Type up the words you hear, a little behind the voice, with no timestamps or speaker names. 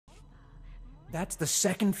That's the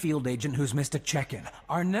second field agent who's missed a check-in.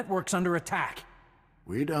 Our network's under attack.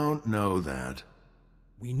 We don't know that.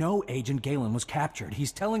 We know Agent Galen was captured.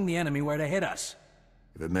 He's telling the enemy where to hit us.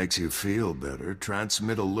 If it makes you feel better,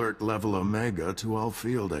 transmit alert level Omega to all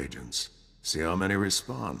field agents. See how many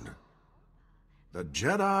respond. The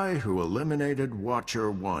Jedi who eliminated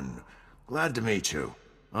Watcher 1. Glad to meet you.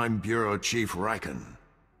 I'm Bureau Chief Riken.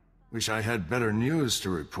 Wish I had better news to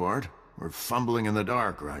report. We're fumbling in the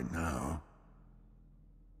dark right now.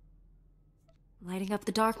 Lighting up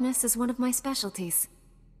the darkness is one of my specialties.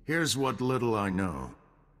 Here's what little I know.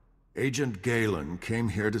 Agent Galen came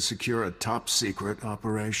here to secure a top-secret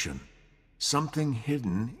operation. Something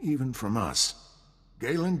hidden even from us.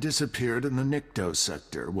 Galen disappeared in the Nikto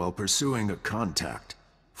sector while pursuing a contact.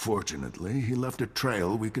 Fortunately, he left a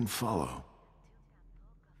trail we can follow.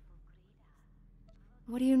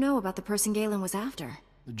 What do you know about the person Galen was after?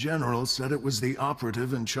 The General said it was the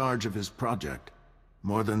operative in charge of his project.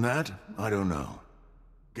 More than that, I don't know.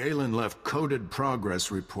 Galen left coded progress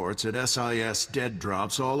reports at SIS dead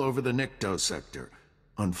drops all over the Nikto sector.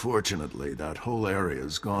 Unfortunately, that whole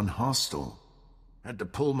area's gone hostile. Had to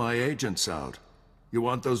pull my agents out. You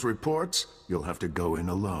want those reports? You'll have to go in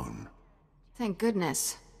alone. Thank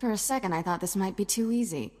goodness. For a second I thought this might be too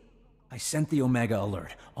easy. I sent the Omega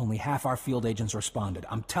alert. Only half our field agents responded.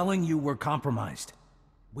 I'm telling you we're compromised.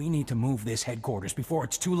 We need to move this headquarters before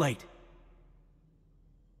it's too late.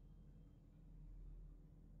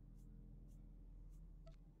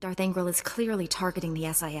 Darth Angral is clearly targeting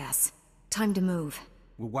the SIS. Time to move.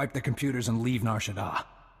 We'll wipe the computers and leave Nar Shaddaa.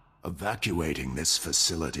 Evacuating this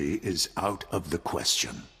facility is out of the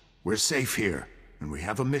question. We're safe here, and we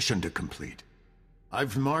have a mission to complete.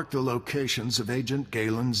 I've marked the locations of Agent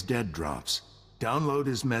Galen's dead drops. Download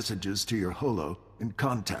his messages to your holo and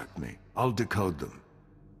contact me. I'll decode them.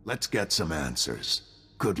 Let's get some answers.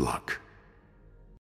 Good luck.